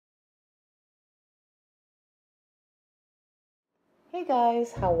Hey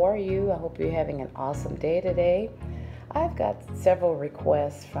guys, how are you? I hope you're having an awesome day today. I've got several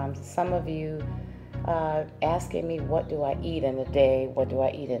requests from some of you asking me what do I eat in a day, what do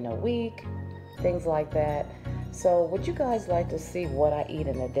I eat in a week, things like that. So would you guys like to see what I eat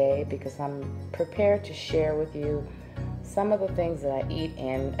in a day? Because I'm prepared to share with you some of the things that I eat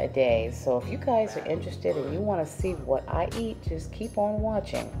in a day. So if you guys are interested and you want to see what I eat, just keep on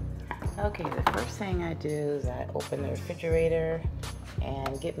watching. Okay, the first thing I do is I open the refrigerator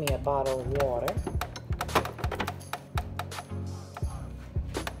and get me a bottle of water.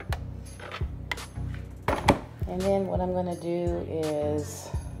 And then what I'm going to do is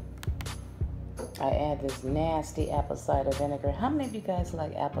I add this nasty apple cider vinegar. How many of you guys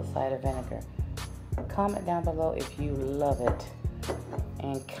like apple cider vinegar? Comment down below if you love it,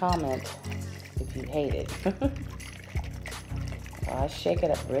 and comment if you hate it. I shake it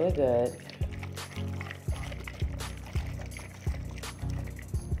up really good.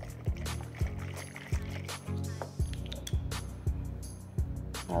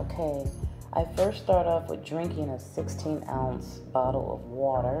 Okay, I first start off with drinking a 16-ounce bottle of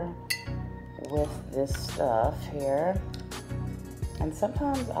water with this stuff here. And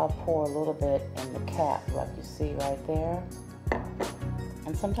sometimes I'll pour a little bit in the cap, like you see right there.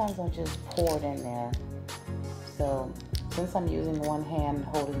 And sometimes I'll just pour it in there. So since I'm using one hand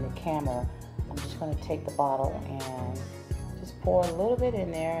holding the camera, I'm just going to take the bottle and just pour a little bit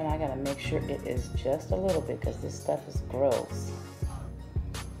in there, and I got to make sure it is just a little bit because this stuff is gross.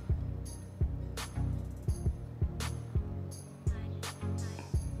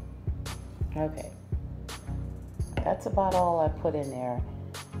 Okay, that's about all I put in there,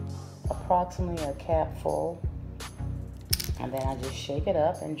 approximately a cap full, and then I just shake it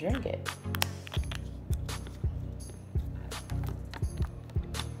up and drink it.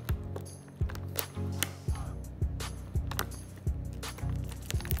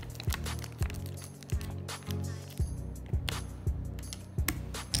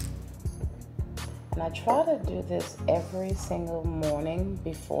 And I try to do this every single morning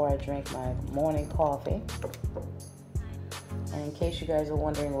before I drink my morning coffee. And in case you guys are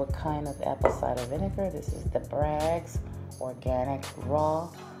wondering what kind of apple cider vinegar, this is the Bragg's Organic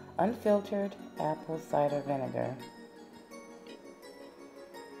Raw Unfiltered Apple Cider Vinegar.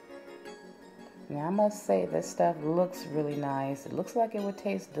 Now I must say this stuff looks really nice. It looks like it would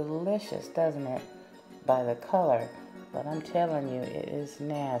taste delicious, doesn't it? By the color. But I'm telling you, it is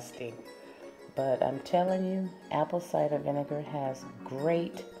nasty. But I'm telling you, apple cider vinegar has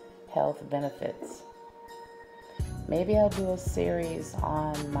great health benefits. Maybe I'll do a series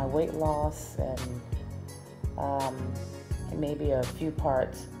on my weight loss and maybe a few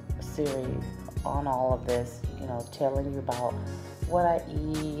parts series on all of this, you know, telling you about what I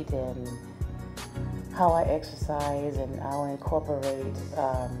eat and how I exercise, and I'll incorporate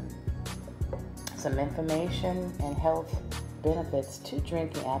some information and health benefits to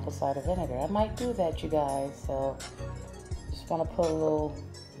drinking apple cider vinegar. I might do that, you guys, so just want to put a little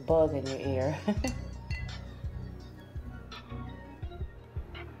bug in your ear.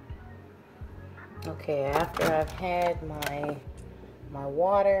 Okay, after I've had my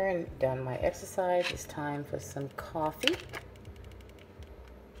water and done my exercise, it's time for some coffee.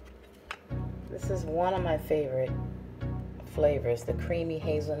 This is one of my favorite flavors. The creamy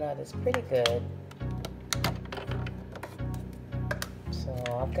hazelnut is pretty good. So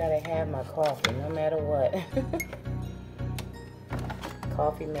I've got to have my coffee no matter what.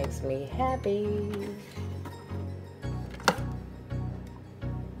 Coffee makes me happy.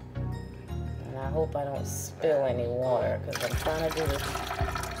 And I hope I don't spill any water because I'm trying to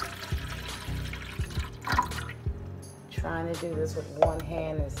do this with one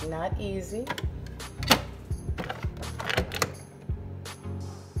hand is not easy.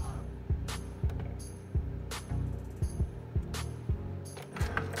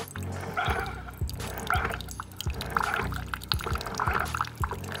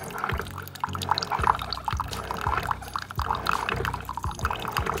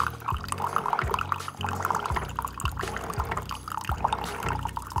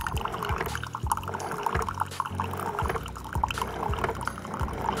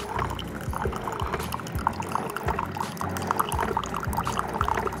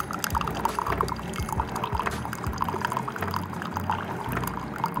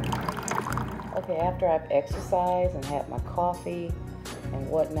 Okay, after I've exercised and had my coffee and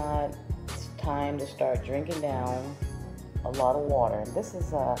whatnot, it's time to start drinking down a lot of water. And this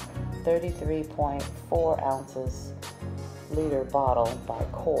is a 33.4 ounces liter bottle by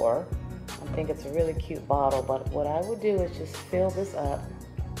Core. I think it's a really cute bottle, but what I would do is just fill this up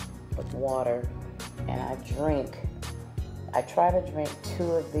with water, and I drink I try to drink 2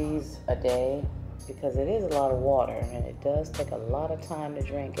 of these a day because it is a lot of water and it does take a lot of time to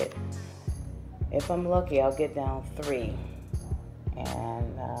drink it. If I'm lucky, I'll get down 3.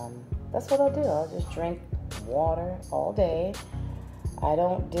 And that's what I'll do. I'll just drink water all day. I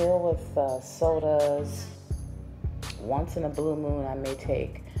don't deal with sodas. Once in a blue moon, I may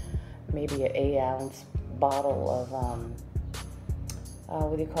take maybe an 8-ounce bottle of,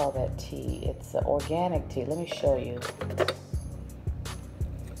 what do you call that tea? It's organic tea. Let me show you.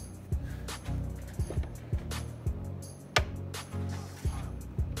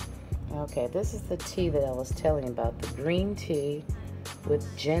 Okay, this is the tea that I was telling you about, the green tea with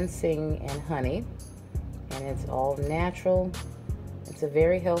ginseng and honey, and it's all natural. It's a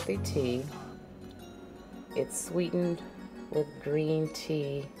very healthy tea. It's sweetened with green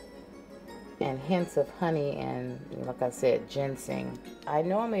tea and hints of honey and, like I said, ginseng. I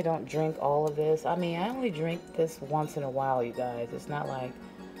normally don't drink all of this. I mean, I only drink this once in a while, you guys. It's not like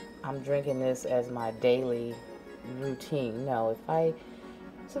I'm drinking this as my daily routine. No,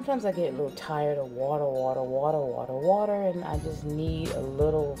 sometimes I get a little tired of water, and I just need a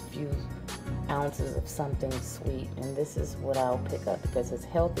little few ounces of something sweet. And this is what I'll pick up because it's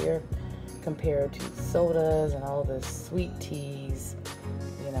healthier compared to sodas and all the sweet teas,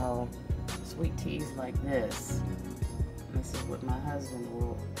 you know, sweet teas like this. And this is what my husband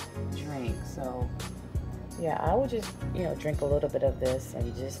will drink. So yeah, I would just, you know, drink a little bit of this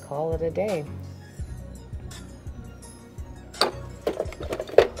and just call it a day.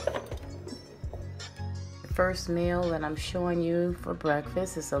 First meal that I'm showing you for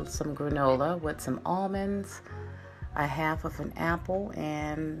breakfast is some granola with some almonds, a half of an apple,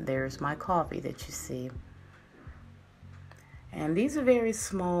 and there's my coffee that you see. And these are very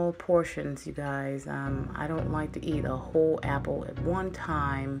small portions, you guys. I don't like to eat a whole apple at one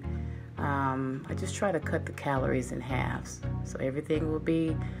time. I just try to cut the calories in half, so everything will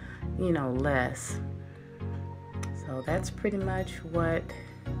be, you know, less. So that's pretty much what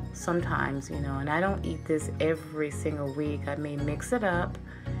sometimes, you know, and I don't eat this every single week. I may mix it up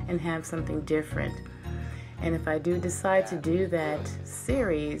and have something different. And if I do decide to do that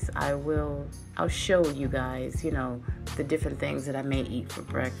series, I'll show you guys, you know, the different things that I may eat for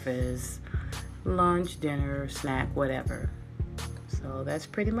breakfast, lunch, dinner, snack, whatever. So that's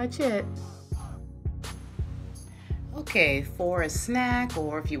pretty much it. Okay, for a snack,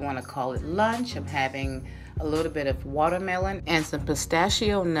 or if you want to call it lunch, I'm having a little bit of watermelon and some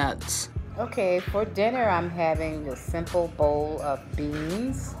pistachio nuts. Okay, for dinner I'm having a simple bowl of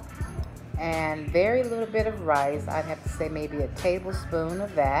beans and very little bit of rice. I'd have to say maybe a tablespoon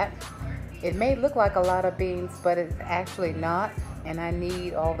of that. It may look like a lot of beans, but it's actually not, and I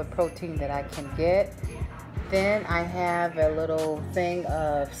need all the protein that I can get. Then I have a little thing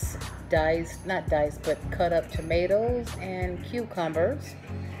of cut up tomatoes and cucumbers,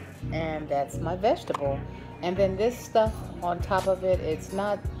 and that's my vegetable. And then this stuff on top of it, it's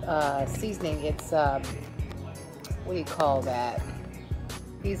not seasoning, it's, what do you call that?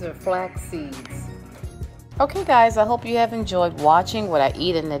 These are flax seeds. Okay guys, I hope you have enjoyed watching what I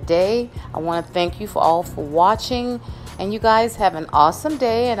eat in a day. I want to thank you all for watching, and you guys have an awesome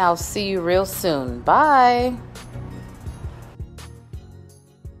day, and I'll see you real soon. Bye.